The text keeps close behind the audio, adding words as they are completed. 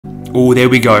Oh, there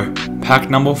we go. Pack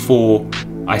number 4.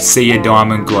 I see a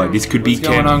diamond glow. This could be What's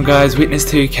going on, guys? Witness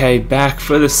 2K back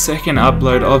for the second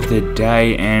upload of the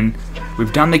day, and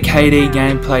we've done the KD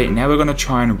gameplay. Now we're going to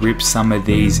try and rip some of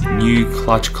these new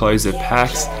clutch closer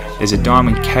packs. There's a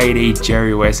Diamond KD,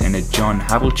 Jerry West, and a John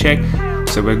Havlicek.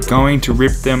 So we're going to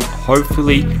rip them.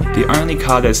 Hopefully, the only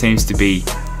card that seems to be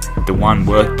the one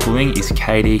worth pulling is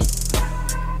KD.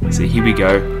 So here we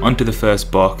go, onto the first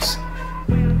box.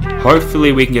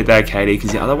 Hopefully we can get that KD,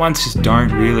 because the other ones just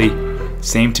don't really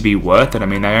seem to be worth it. I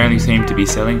mean, they only seem to be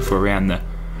selling for around the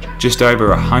just over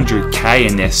 100k,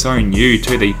 and they're so new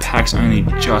too. The packs only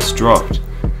just dropped.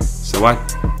 So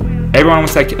everyone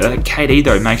wants that KD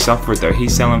though, makes up for it though.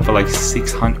 He's selling for like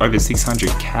over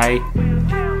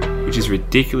 600k, which is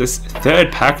ridiculous.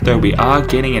 Third pack though, we are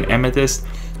getting an Amethyst.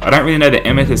 I don't really know the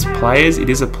Amethyst players. It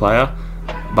is a player,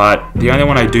 but the only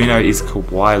one I do know is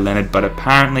Kawhi Leonard. But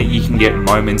apparently you can get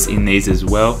moments in these as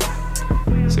well.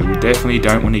 So we definitely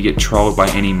don't want to get trolled by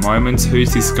any moments.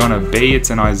 Who's this gonna be?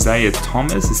 It's an Isaiah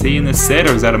Thomas. Is he in the set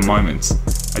or is that a moments?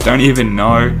 I don't even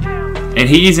know. And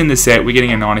he is in the set. We're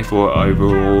getting a 94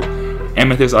 overall.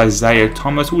 Amethyst Isaiah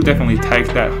Thomas. We'll definitely take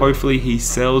that. Hopefully he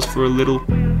sells for a little.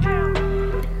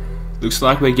 Looks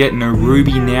like we're getting a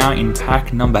Ruby now in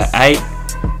pack number 8.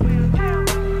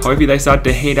 Hopefully they start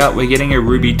to heat up. We're getting a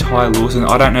Ruby Ty Lawson.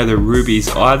 I don't know the Rubies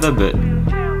either, but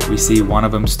we see one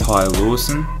of them's Ty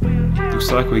Lawson.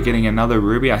 Looks like we're getting another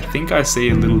Ruby. I think I see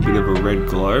a little bit of a red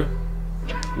glow.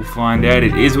 We'll find out.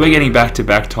 It is. We're getting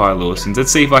back-to-back Ty Lawsons.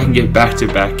 Let's see if I can get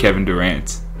back-to-back Kevin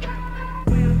Durant.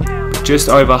 Just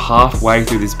over halfway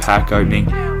through this pack opening.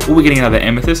 Oh, we're getting another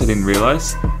Amethyst. I didn't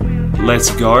realise. Let's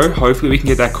go. Hopefully we can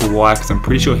get that Kawhi, because I'm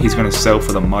pretty sure he's going to sell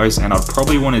for the most, and I'd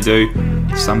probably want to do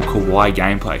some Kawhi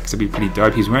gameplay because it'd be pretty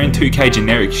dope. He's wearing 2K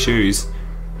generic shoes.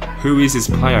 Who is this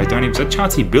player? I don't even... Is that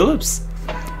Chauncey Billups?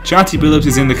 Chauncey Billups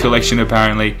is in the collection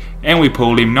apparently, and we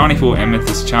pulled him. 94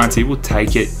 Amethyst Chauncey. We'll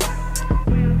take it.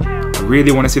 I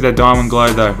really want to see that diamond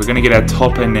glow though. We're going to get our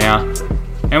topper now,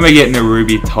 and we're getting a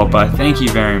Ruby topper. Thank you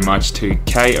very much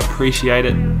 2K. Appreciate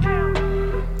it.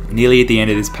 Nearly at the end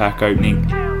of this pack opening.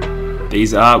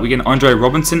 These are... we get Andre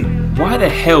Robinson. Why the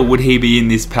hell would he be in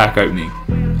this pack opening?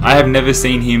 I have never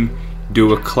seen him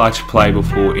do a clutch play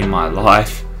before in my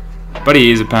life, but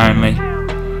he is apparently.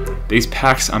 These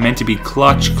packs are meant to be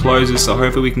clutch closers, so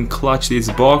hopefully we can clutch this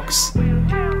box.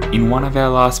 In one of our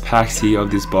last packs here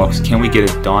of this box, can we get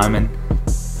a diamond?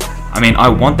 I mean, I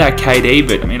want that KD,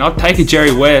 but I mean, I'll take a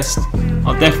Jerry West.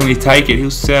 I'll definitely take it. He'll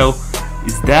sell.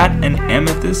 Is that an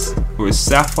Amethyst or a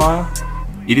Sapphire?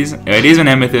 It is an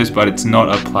Amethyst, but it's not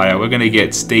a player. We're going to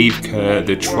get Steve Kerr,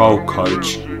 the troll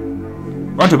coach.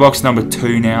 We're on to box number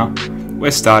 2 now.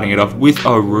 We're starting it off with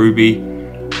a Ruby,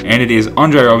 and it is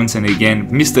Andre Robinson again,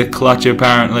 Mr. Clutch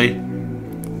apparently.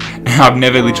 I've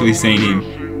never literally seen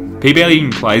him. He barely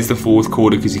even plays the 4th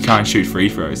quarter because he can't shoot free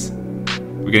throws.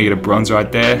 We're going to get a bronze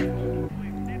right there.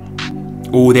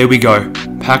 Oh, there we go.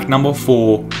 Pack number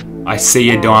 4. I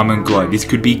see a diamond glow. This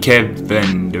could be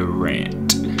Kevin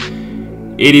Durant.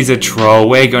 It is a troll.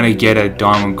 We're going to get a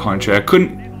diamond contract.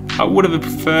 I would have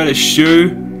preferred a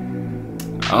shoe.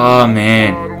 Oh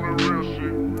man,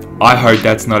 I hope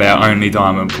that's not our only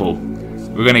diamond pull.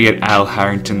 We're going to get Al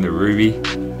Harrington the Ruby.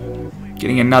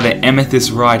 Getting another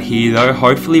Amethyst right here though.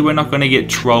 Hopefully we're not going to get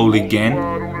trolled again.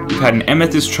 We've had an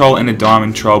Amethyst troll and a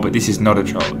diamond troll, but this is not a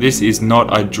troll. This is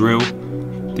not a drill.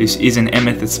 This is an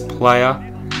Amethyst player.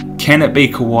 Can it be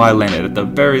Kawhi Leonard? At the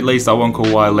very least I want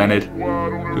Kawhi Leonard.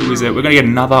 Who is it? We're going to get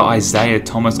another Isaiah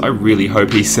Thomas. I really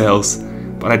hope he sells.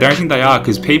 But I don't think they are,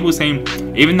 because people seem...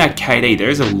 even that KD, there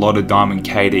is a lot of diamond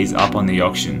KDs up on the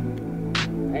auction.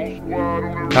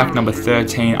 Pack number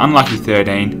 13, unlucky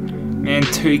 13. Man,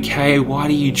 2K, why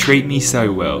do you treat me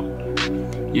so well?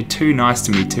 You're too nice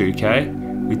to me,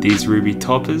 2K, with these Ruby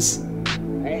toppers.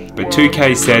 But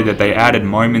 2K said that they added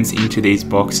moments into these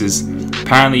boxes.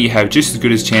 Apparently you have just as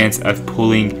good a chance of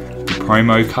pulling the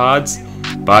promo cards,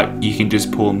 but you can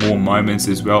just pull more moments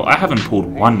as well. I haven't pulled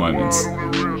 1 moments.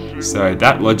 So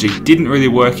that logic didn't really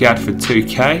work out for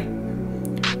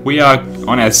 2K. We are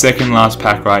on our second last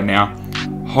pack right now.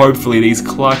 Hopefully these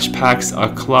clutch packs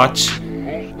are clutch.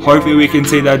 Hopefully we can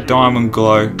see that diamond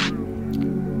glow.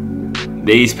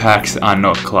 These packs are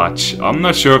not clutch. I'm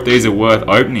not sure if these are worth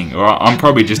opening, or I'm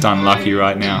probably just unlucky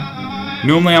right now.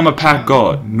 Normally I'm a pack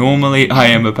god. Normally I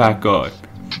am a pack god.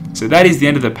 So that is the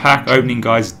end of the pack opening,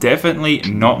 guys. Definitely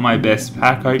not my best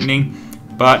pack opening,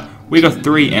 but we got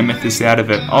 3 Amethysts out of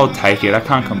it. I'll take it. I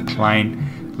can't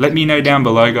complain. Let me know down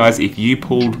below, guys, if you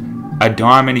pulled a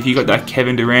diamond. If you got that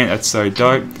Kevin Durant, that's so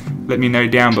dope. Let me know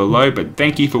down below. But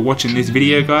thank you for watching this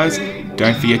video, guys.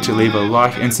 Don't forget to leave a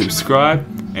like and subscribe.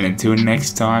 And until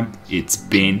next time, it's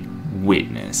been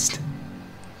witnessed.